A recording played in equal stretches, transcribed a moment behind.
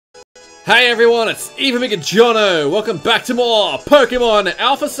Hey everyone, it's Even Bigger Jono. Welcome back to more Pokemon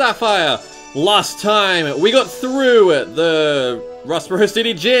Alpha Sapphire. Last time we got through the Rustboro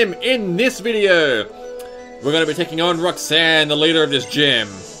City Gym. In this video, we're going to be taking on Roxanne, the leader of this gym.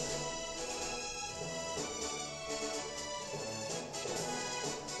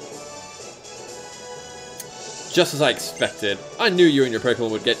 Just as I expected, I knew you and your Pokemon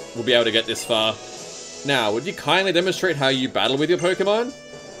would be able to get this far. Now, would you kindly demonstrate how you battle with your Pokemon?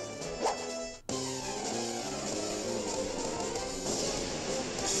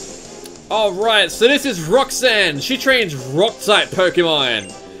 Alright, so this is Roxanne. She trains Rock-type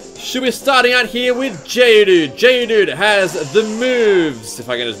Pokemon. She'll be starting out here with Geodude. Geodude has the moves. If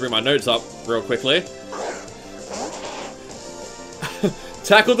I can just bring my notes up real quickly.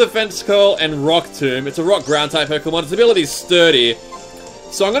 Tackle, Defense Curl, and Rock Tomb. It's a Rock Ground-type Pokemon. Its ability is Sturdy.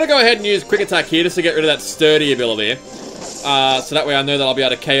 So I'm going to go ahead and use Quick Attack here just to get rid of that Sturdy ability. So that way I know that I'll be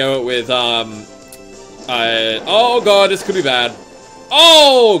able to KO it with, oh god, this could be bad.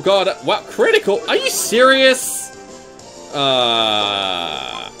 Oh god, what, critical? Are you serious? So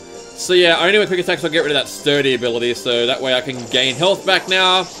yeah, only with Quick Attacks I'll get rid of that Sturdy ability, so that way I can gain health back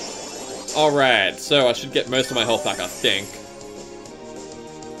now. Alright, so I should get most of my health back, I think.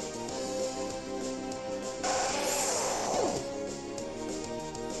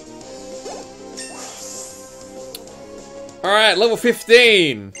 Alright, level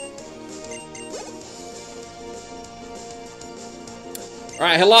 15.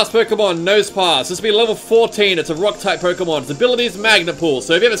 Alright, her last Pokemon, Nosepass. This will be level 14. It's a Rock-type Pokemon. Its ability is Magna-Pull.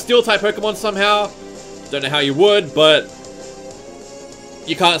 So if you have a Steel-type Pokemon somehow, don't know how you would, but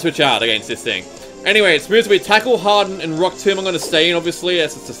you can't switch out against this thing. Anyway, its moves will be Tackle, Harden, and Rock Tomb. I'm going to stay in, obviously.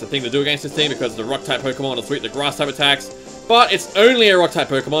 That's just the thing to do against this thing because the Rock-type Pokemon will sweep the Grass-type attacks. But it's only a Rock-type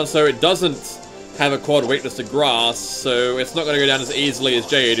Pokemon, so it doesn't have a quad weakness to Grass, so it's not going to go down as easily as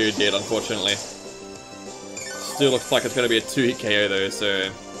Geodude did, unfortunately. Still looks like it's going to be a 2-hit KO though, so...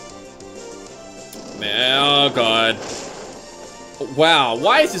 Man, oh god. Wow,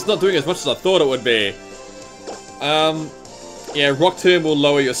 why is this not doing as much as I thought it would be? Yeah, Rock Tomb will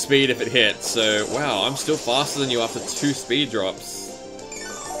lower your speed if it hits, so... Wow, I'm still faster than you after 2 speed drops.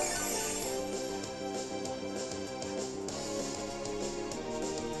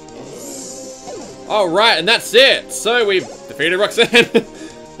 Alright, and that's it! So, we defeated Roxanne.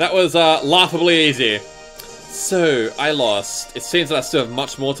 That was, laughably easy. So, I lost. It seems that I still have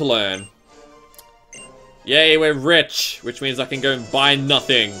much more to learn. Yay, we're rich, which means I can go and buy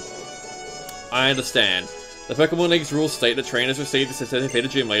nothing. I understand. The Pokemon League's rules state that trainers receive the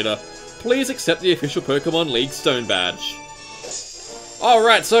certificated gym leader. Please accept the official Pokemon League Stone Badge.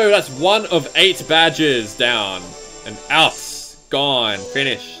 Alright, so that's 1 of 8 badges down. And out. Gone.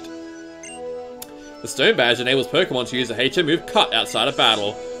 Finished. The Stone Badge enables Pokemon to use the HM move Cut outside of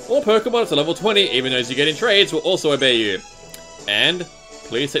battle. All Pokemon up to level 20, even those you get in trades, will also obey you. And,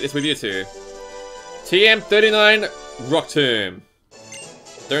 please take this with you too. TM39 Rock Tomb.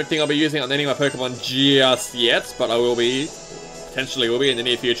 Don't think I'll be using it on any of my Pokemon just yet, but I will be. Potentially will be in the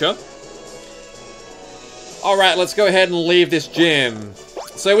near future. Alright, let's go ahead and leave this gym.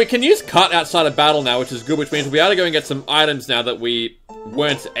 So we can use Cut outside of battle now, which is good, which means we'll be able to go and get some items now that we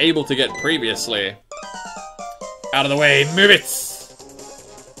weren't able to get previously. Out of the way, move it!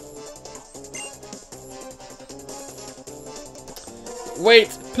 Wait,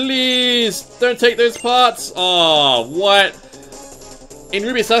 please! Don't take those parts! Oh, what? In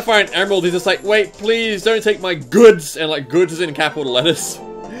Ruby, Sapphire, and Emerald, he's just like, wait, please, don't take my goods! And like, goods is in capital letters.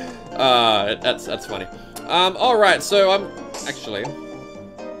 That's funny. Alright, so actually...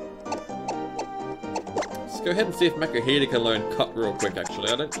 Let's go ahead and see if Makuhita can learn Cut real quick,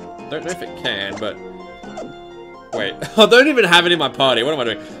 actually. I don't know if it can, but... Wait, I don't even have it in my party. What am I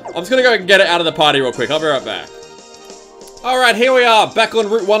doing? I'm just gonna go and get it out of the party real quick. I'll be right back. Alright, here we are, back on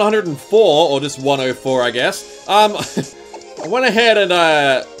Route 104, or just 104, I guess. I went ahead and,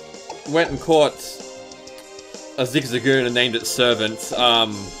 went and caught a Zigzagoon and named it Servant.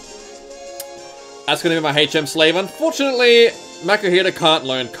 That's gonna be my HM slave. Unfortunately, Makuhita can't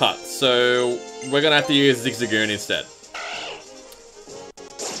learn Cut, so we're gonna have to use Zigzagoon instead.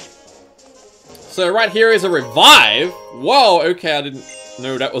 So right here is a revive. Whoa, okay, I didn't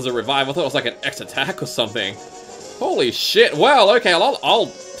know that was a revive. I thought it was like an X attack or something. Holy shit. Well, okay,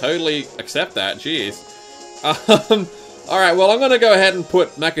 I'll totally accept that. Jeez. Alright, well, I'm going to go ahead and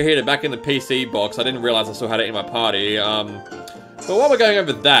put Makuhita back in the PC box. I didn't realize I still had it in my party. But while we're going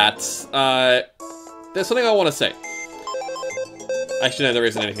over that, there's something I want to say. Actually, no, there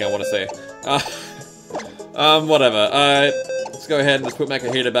isn't anything I want to say. Whatever. Let's go ahead and just put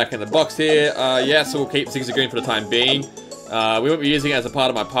Makuhita back in the box here. Yeah, so we'll keep Zigzagoon for the time being. We won't be using it as a part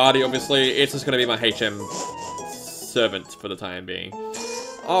of my party, obviously. It's just going to be my HM servant for the time being.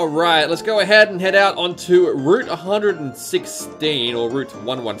 Alright, let's go ahead and head out onto Route 116, or Route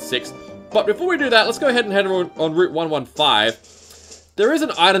 116. But before we do that, let's go ahead and head on Route 115. There is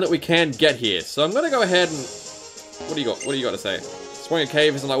an item that we can get here, so I'm going to go ahead and... What do you got? What do you got to say? Exploring a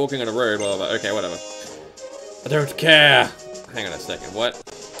cave isn't like walking on a road, blah, blah, blah. Okay, whatever. I don't care. Hang on a second, what?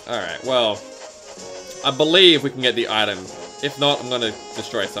 Alright, well... I believe we can get the item. If not, I'm going to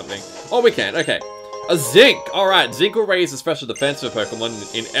destroy something. Oh, we can, okay. A zinc! Alright, zinc will raise the special defense of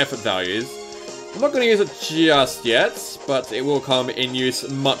Pokemon in effort values. I'm not going to use it just yet, but it will come in use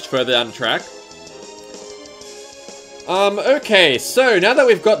much further down the track. Okay, so now that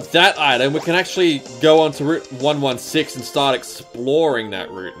we've got that item, we can actually go on to Route 116 and start exploring that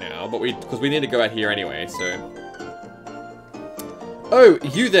route now, but because we need to go out here anyway, so... Oh,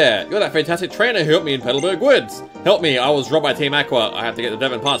 you there! You're that fantastic trainer who helped me in Petalburg Woods! Help me, I was robbed by Team Aqua. I have to get the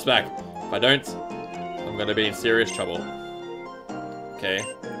Devon parts back. If I don't, I'm gonna be in serious trouble. Okay.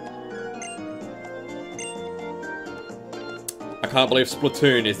 I can't believe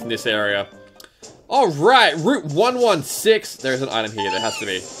Splatoon is in this area. Alright, Route 116. There's an item here, there has to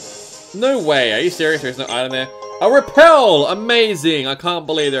be. No way, are you serious? There's no item there? A repel! Amazing! I can't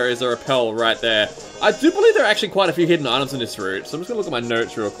believe there is a repel right there. I do believe there are actually quite a few hidden items in this route, so I'm just gonna look at my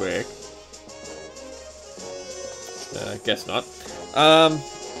notes real quick. Guess not.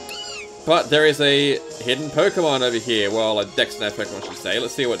 But there is a hidden Pokemon over here. Well, a Dexnav Pokemon, I should say.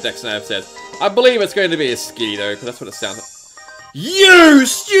 Let's see what Dexnav says. I believe it's going to be a Skitty, though, because that's what it sounds like. You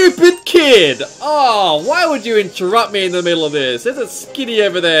stupid kid! Oh, why would you interrupt me in the middle of this? There's a Skitty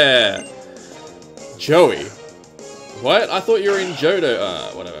over there. Joey. What? I thought you were in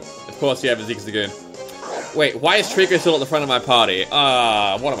Johto. Whatever. Of course you have a Zigzagoon. Wait, why is Trico still at the front of my party?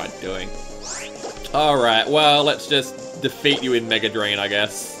 What am I doing? Alright, well, let's just defeat you in Mega Drain, I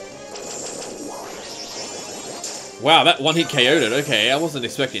guess. Wow, that one hit KO'd it. Okay, I wasn't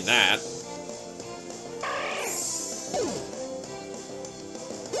expecting that.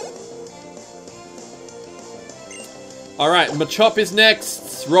 Alright, Machop is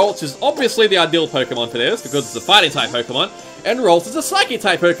next. Ralts is obviously the ideal Pokemon for this, because it's a fighting-type Pokemon. And Ralts is a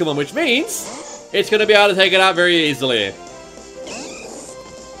Psychic-type Pokemon, which means it's going to be able to take it out very easily.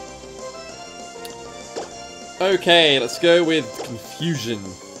 Okay, let's go with Confusion.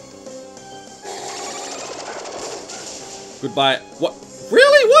 Goodbye. What?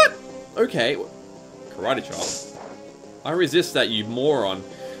 Really? What? Okay. Karate Chop. I resist that, you moron.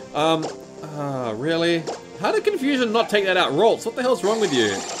 Really? How did Confusion not take that out? Ralts, what the hell's wrong with you?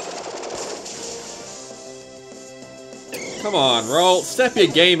 Come on, Ralts, step your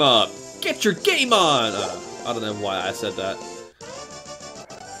game up. Get your game on! I don't know why I said that.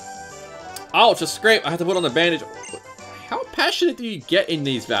 Ouch, a scrape. I had to put on a bandage. How passionate do you get in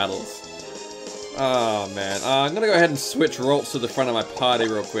these battles? Oh, man. I'm gonna go ahead and switch Ralts to the front of my party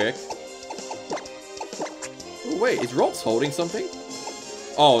real quick. Oh, wait, is Ralts holding something?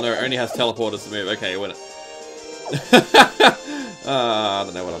 Oh, no, it only has teleporters to move. Okay, win it. I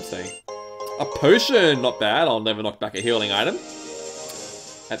don't know what I'm saying. A potion! Not bad. I'll never knock back a healing item.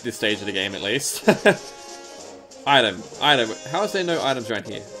 At this stage of the game, at least. Item. Item. How is there no items around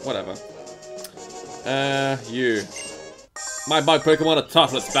here? Whatever. You. My bug Pokemon are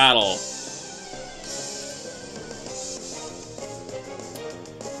tough. Let's battle.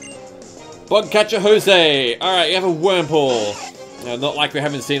 Bug Catcher Jose. Alright, you have a Wurmple. Not like we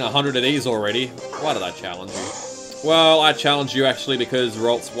haven't seen 100 of these already. Why did I challenge you? Well, I challenge you actually because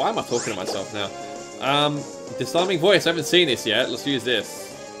Ralts... Why am I talking to myself now? Disarming Voice. I haven't seen this yet. Let's use this.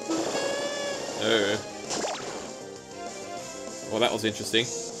 Oh. Well, that was interesting.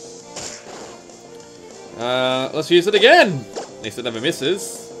 Let's use it again! At least it never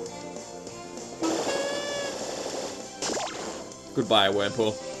misses. Goodbye,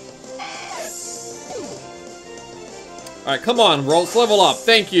 Wurmple. Alright, come on, Ralts, level up.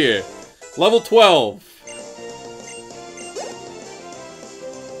 Thank you. Level 12.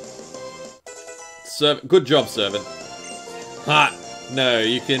 Good job, Servant. Ha! No,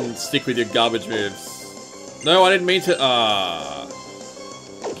 you can stick with your garbage moves. No, I didn't mean to...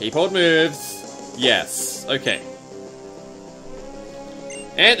 Keep hold moves. Yes. Okay.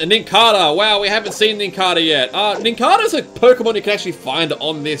 And a Nincada. Wow, we haven't seen Nincada yet. Nincada's a Pokemon you can actually find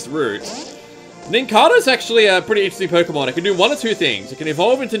on this route. Nincada's actually a pretty interesting Pokemon. It can do one of two things. It can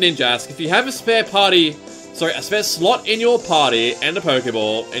evolve into Ninjask. If you have a spare party... Sorry, a spare slot in your party and a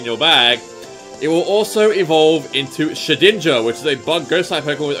Pokeball in your bag... It will also evolve into Shedinja, which is a bug ghost type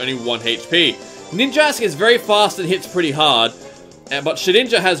Pokemon with only 1 HP. Ninjask is very fast and hits pretty hard, But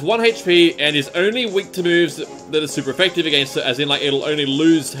Shedinja has 1 HP and is only weak to moves that are super effective against it, as in, like, it'll only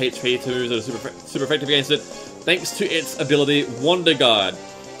lose HP to moves that are super effective against it, thanks to its ability, Wonder Guard.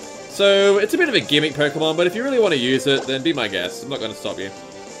 So, it's a bit of a gimmick Pokemon, but if you really want to use it, then be my guest. I'm not going to stop you.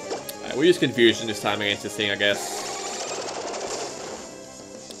 Right, we'll use Confusion this time against this thing, I guess.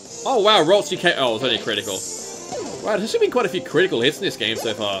 Oh, wow, Rolt's GK. Oh, it's only a critical. Wow, there's been quite a few critical hits in this game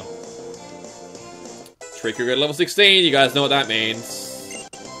so far. Trico got level 16, you guys know what that means.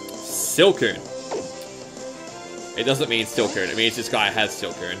 Silcoon. It doesn't mean Silcoon, it means this guy has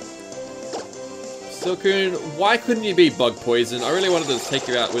Silcoon. Silcoon, why couldn't you be Bug Poison? I really wanted to take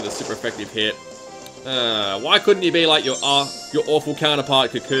you out with a super effective hit. Why couldn't you be like your awful counterpart,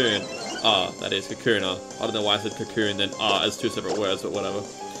 Cocoon? That is Cocoona. I don't know why I said Cocoon then as 2 separate words, but whatever.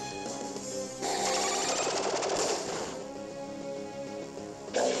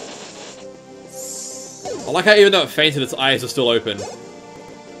 I like how even though it fainted, its eyes are still open.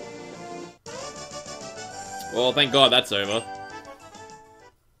 Well, thank God that's over.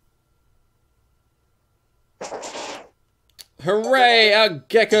 Hooray! Our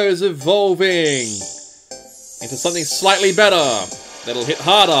Gecko's evolving into something slightly better, that'll hit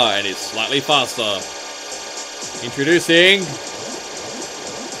harder and is slightly faster. Introducing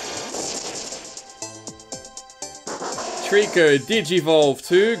Trico Digivolve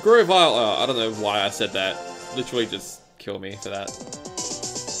to Grovyle. Oh, I don't know why I said that. Literally just kill me for that.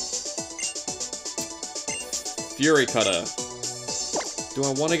 Fury Cutter. Do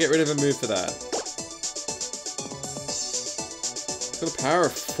I want to get rid of a move for that? It's got a power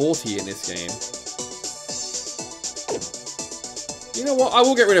of 40 in this game. You know what? I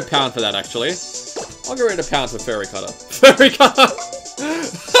will get rid of Pound for that, actually. I'll get rid of Pound for Fury Cutter. Fury Cutter!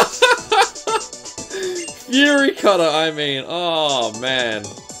 Fury Cutter, I mean. Oh, man.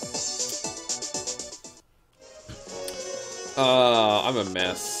 I'm a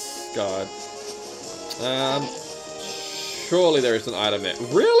mess. God. Surely there is an item there.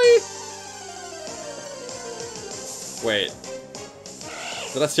 Really? Wait.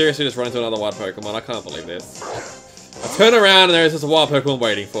 Did I seriously just run into another wild Pokemon? I can't believe this. I turn around and there is just a wild Pokemon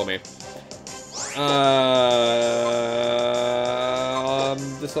waiting for me.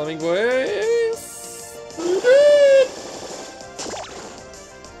 Disarming Voice.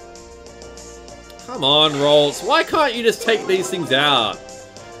 Come on, Rolls. Why can't you just take these things out?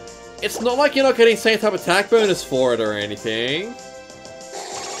 It's not like you're not getting same type attack bonus for it or anything.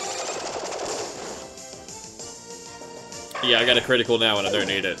 Yeah, I got a critical now and I don't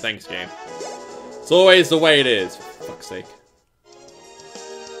need it. Thanks, game. It's always the way it is. For fuck's sake.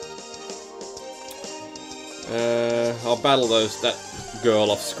 I'll battle that girl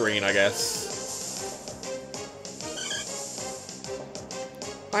off screen, I guess.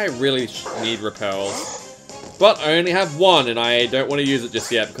 I really need repels. But I only have one, and I don't want to use it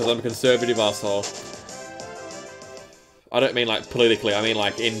just yet because I'm a conservative asshole. I don't mean like politically, I mean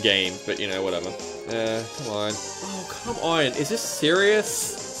like in-game, but you know, whatever. Come on. Oh, come on. Is this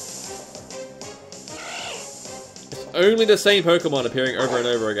serious? It's only the same Pokemon appearing over and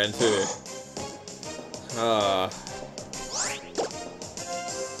over again, too.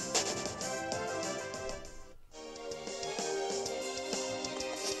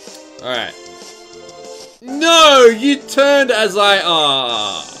 Alright. No! You turned as I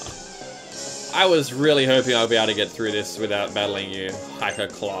was really hoping I'd be able to get through this without battling you, Hiker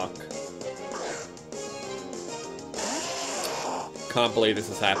Clark. Can't believe this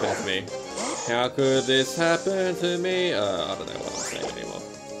has happened to me. How could this happen to me? I don't know what I'm saying anymore.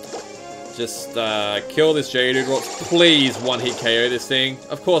 Just, kill this Geodude. Please one-hit KO this thing.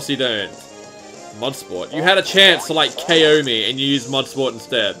 Of course you don't. Mudsport. You had a chance to, like, KO me, and you used Mudsport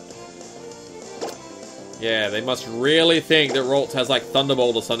instead. Yeah, they must really think that Roltz has, like,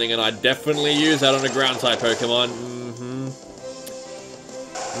 Thunderbolt or something, and I definitely use that on a Ground-type Pokemon. Mm-hmm.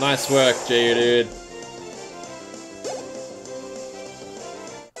 Nice work, Geodude.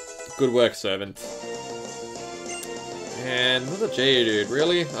 Good work, Servant. And another Geodude,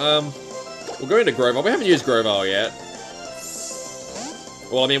 really? We'll go into Grovyle. We haven't used Grovyle yet.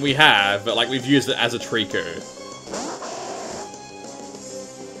 Well, I mean, we have, but, like, we've used it as a Trico.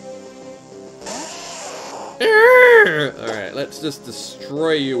 Alright, let's just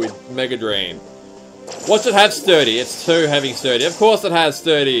destroy you with Mega Drain. What's it have Sturdy? It's so having Sturdy. Of course it has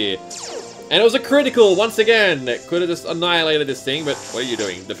Sturdy. And it was a critical, once again. It could have just annihilated this thing, but what are you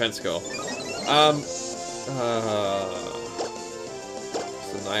doing? Defense Curl. Just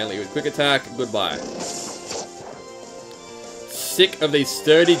annihilate you with Quick Attack. Goodbye. Sick of these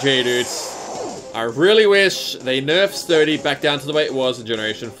Sturdy Geodudes. I really wish they nerfed Sturdy back down to the way it was in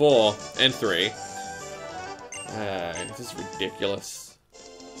Generation 4 and 3. This is ridiculous.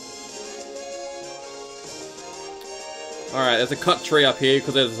 Alright, there's a cut tree up here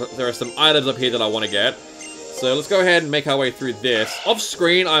because there are some items up here that I want to get. So let's go ahead and make our way through this. Off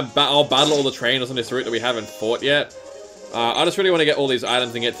screen, I'll battle all the trainers on this route that we haven't fought yet. I just really want to get all these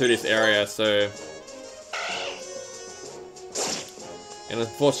items and get through this area, so... And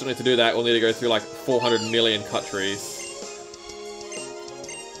unfortunately to do that, we'll need to go through like 400 million cut trees.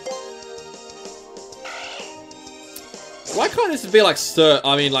 Why can't this be like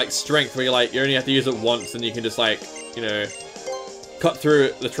strength, where you only have to use it once and you can just like, you know, cut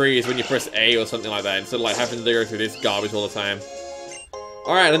through the trees when you press A or something like that, instead of like having to go through this garbage all the time.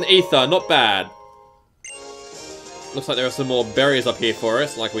 Alright, an ether, not bad. Looks like there are some more berries up here for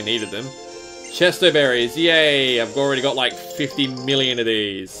us, like we needed them. Chesto berries, yay! I've already got like 50 million of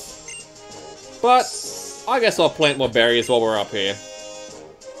these. But, I guess I'll plant more berries while we're up here.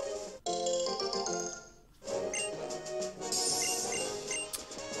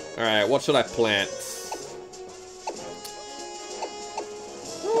 Alright, what should I plant?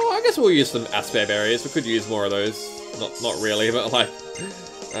 Oh, I guess we'll use some asper berries. We could use more of those. Not really, but like,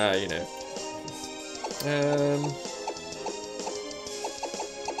 you know.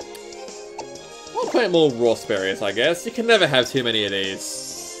 I'll plant more raspberries, I guess. You can never have too many of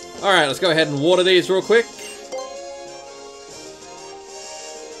these. Alright, let's go ahead and water these real quick.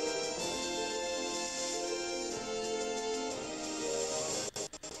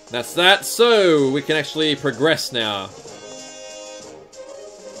 That's that, so we can actually progress now.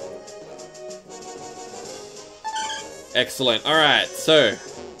 Excellent, alright, so.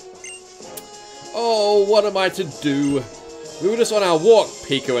 Oh, what am I to do? We were just on our walk,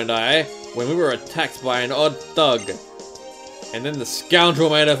 Pico and I, when we were attacked by an odd thug. And then the scoundrel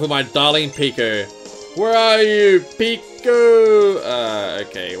made off with my darling Pico. Where are you, Pico?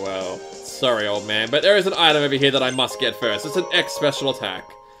 Okay, well, sorry, old man, but there is an item over here that I must get first. It's an X special attack,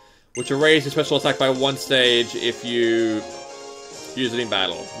 which will raise your special attack by 1 stage if you use it in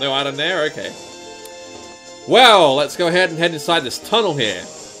battle. No item there? Okay. Well, let's go ahead and head inside this tunnel here.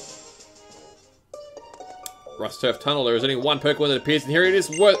 Rust Turf Tunnel. There is only one Pokemon that appears, and here it is,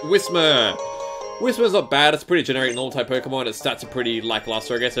 Whismur. Whismur's not bad. It's a pretty generic normal type Pokemon. Its stats are pretty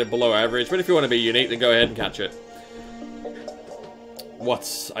lackluster. I guess they're below average, but if you want to be unique, then go ahead and catch it.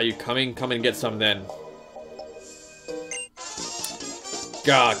 What? Are you coming? Come and get some then.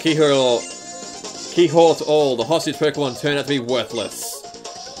 Gah, Keyhole to all. The hostage Pokemon turned out to be worthless.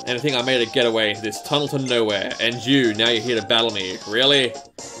 And I think I made a getaway into this tunnel to nowhere. And you, now you're here to battle me. Really?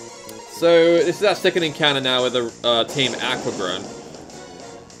 So, this is our second encounter now with the Team Aquagron.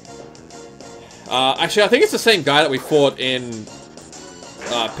 Actually, I think it's the same guy that we fought in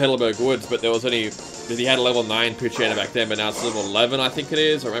Petalburg Woods, but there was only... He had a level 9 Poochyena back then, but now it's level 11, I think it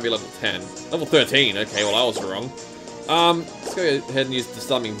is, or maybe level 10. Level 13, okay, well I was wrong. Let's go ahead and use the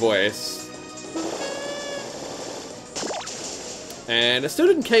Stunning Voice. And it still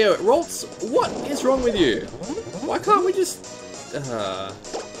didn't KO it. Roltz, what is wrong with you? Why can't we just...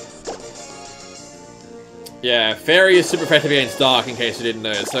 Yeah, Fairy is super effective against Dark, in case you didn't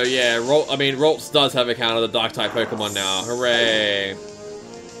know. So yeah, Roltz does have a counter the Dark-type Pokemon now. Hooray!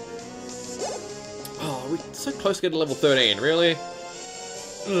 Oh, we're so close to getting to level 13, really?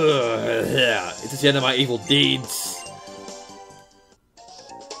 Ugh, yeah, it's just the end of my evil deeds.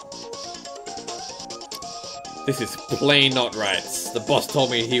 This is plain not right. The boss told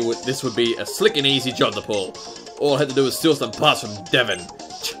me this would be a slick and easy job to pull. All I had to do was steal some parts from Devon.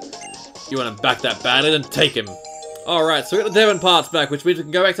 You want him back that badly, then take him. Alright, so we got the Devon parts back, which means we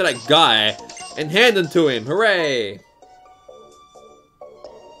can go back to that guy and hand them to him. Hooray!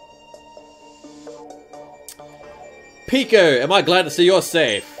 Pico, am I glad to see you're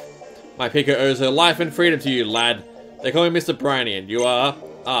safe? My Pico owes her life and freedom to you, lad. They call me Mr. Briny, and you are?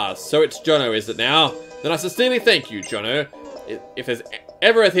 Ah, so it's Jono, is it now? Then I sincerely thank you, Jono. If there's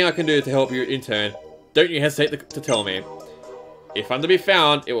ever a thing I can do to help you in turn, don't you hesitate to tell me. If I'm to be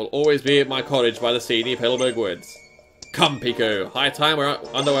found, it will always be at my cottage by the sea near Petalburg Woods. Come, Pico. High time we're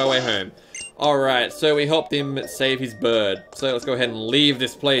under our way home. Alright, so we helped him save his bird. So let's go ahead and leave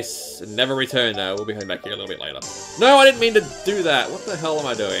this place and never return now. We'll be coming back here a little bit later. No, I didn't mean to do that. What the hell am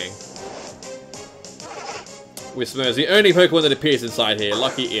I doing? Whismur is the only Pokemon that appears inside here.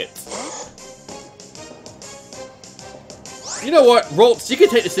 Lucky it. You know what, Roltz, you can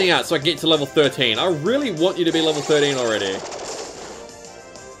take this thing out so I can get to level 13. I really want you to be level 13 already.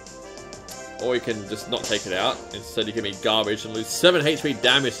 Or you can just not take it out. Instead you give me garbage and lose 7 HP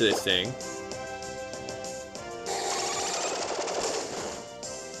damage to this thing.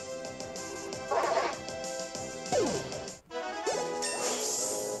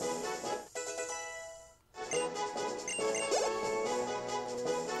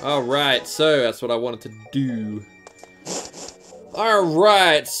 Alright, so that's what I wanted to do.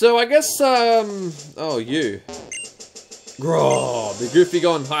 Alright, so I guess, oh, you. Grow, the goofy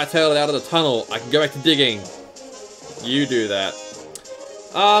gone hightailed out of the tunnel. I can go back to digging. You do that.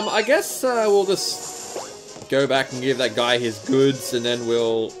 I guess, we'll just go back and give that guy his goods, and then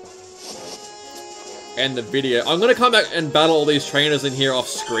we'll end the video. I'm gonna come back and battle all these trainers in here off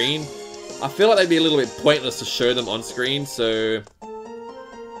screen. I feel like they'd be a little bit pointless to show them on screen, so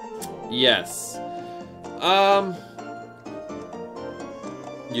yes.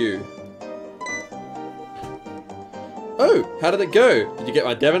 You. Oh, how did it go? Did you get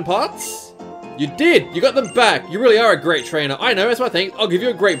my Devon parts? You did! You got them back! You really are a great trainer. I know, that's my thing. I'll give you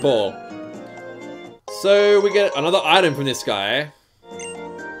a great ball. So, we get another item from this guy.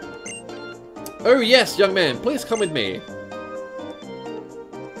 Oh yes, young man, please come with me.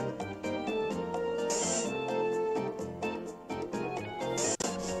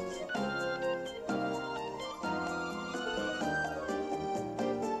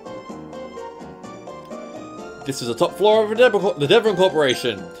 This is the top floor of the Devon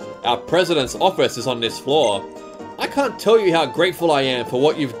Corporation. Our president's office is on this floor. I can't tell you how grateful I am for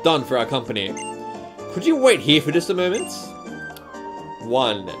what you've done for our company. Could you wait here for just a moment?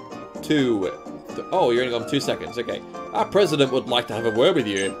 1, 2, oh, you're only gone 2 seconds. Okay. Our president would like to have a word with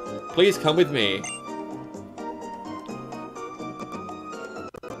you. Please come with me.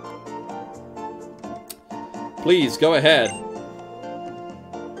 Please, go ahead.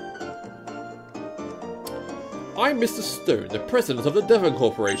 I'm Mr. Stone, the president of the Devon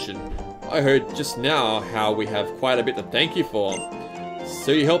Corporation. I heard just now how we have quite a bit to thank you for.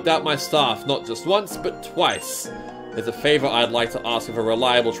 So you helped out my staff not just once, but twice. There's a favor I'd like to ask of a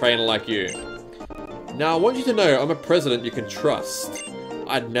reliable trainer like you. Now, I want you to know I'm a president you can trust.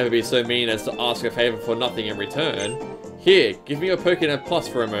 I'd never be so mean as to ask a favor for nothing in return. Here, give me your Pokémon Plus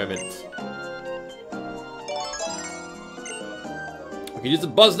for a moment. We can use the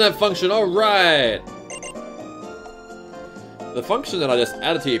BuzzNav function, alright! The function that I just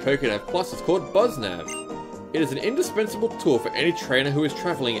added to your Pokémon Plus is called BuzzNav. It is an indispensable tool for any trainer who is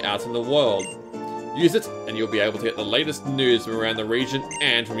traveling out in the world. Use it, and you'll be able to get the latest news from around the region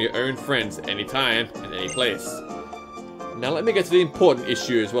and from your own friends anytime and any place. Now let me get to the important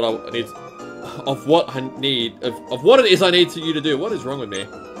issues. What it is I need you to do. What is wrong with me?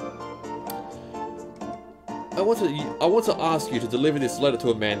 I want to ask you to deliver this letter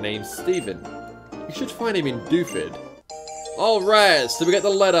to a man named Steven. You should find him in Dewford. Alright, so we get the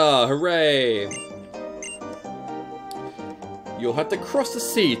letter. Hooray! You'll have to cross the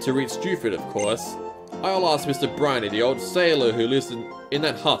sea to reach Dewford, of course. I'll ask Mr. Briney, the old sailor who lives in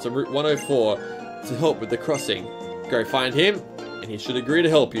that hut on Route 104, to help with the crossing. Go find him, and he should agree to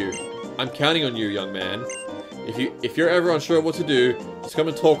help you. I'm counting on you, young man. If you're ever unsure what to do, just come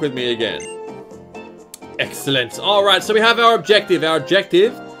and talk with me again. Excellent. Alright, so we have our objective. Our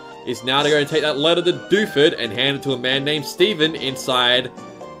objective is now to go and take that letter to Dewford and hand it to a man named Steven inside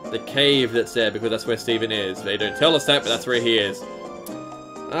the cave that's there, because that's where Steven is. They don't tell us that, but that's where he is.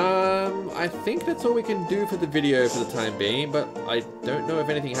 I think that's all we can do for the video for the time being, but I don't know if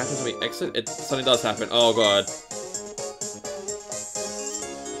anything happens when we exit. Something does happen. Oh, God.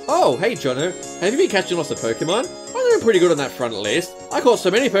 Oh, hey, Jono. Have you been catching lots of Pokemon? I'm doing pretty good on that front, at least. I caught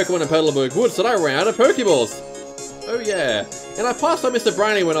so many Pokemon in Petalburg Woods that I ran out of Pokeballs. Oh, yeah. And I passed on Mr.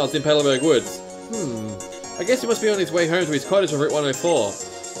 Briney when I was in Petalburg Woods. I guess he must be on his way home to his cottage on Route 104.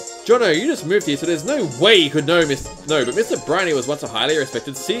 Jono, you just moved here, so there's no way you could know but Mr. Briney was once a highly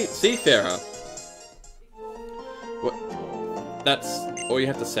respected seafarer. What? That's all you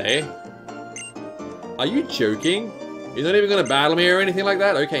have to say? Are you joking? You're not even gonna battle me or anything like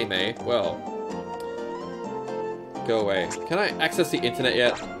that? Okay, May. Well. Go away. Can I access the internet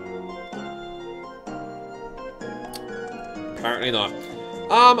yet? Apparently not.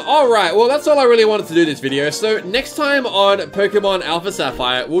 Alright, well that's all I really wanted to do this video. So next time on Pokemon Alpha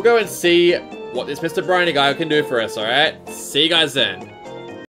Sapphire, we'll go and see what this Mr. Briney guy can do for us, alright? See you guys then.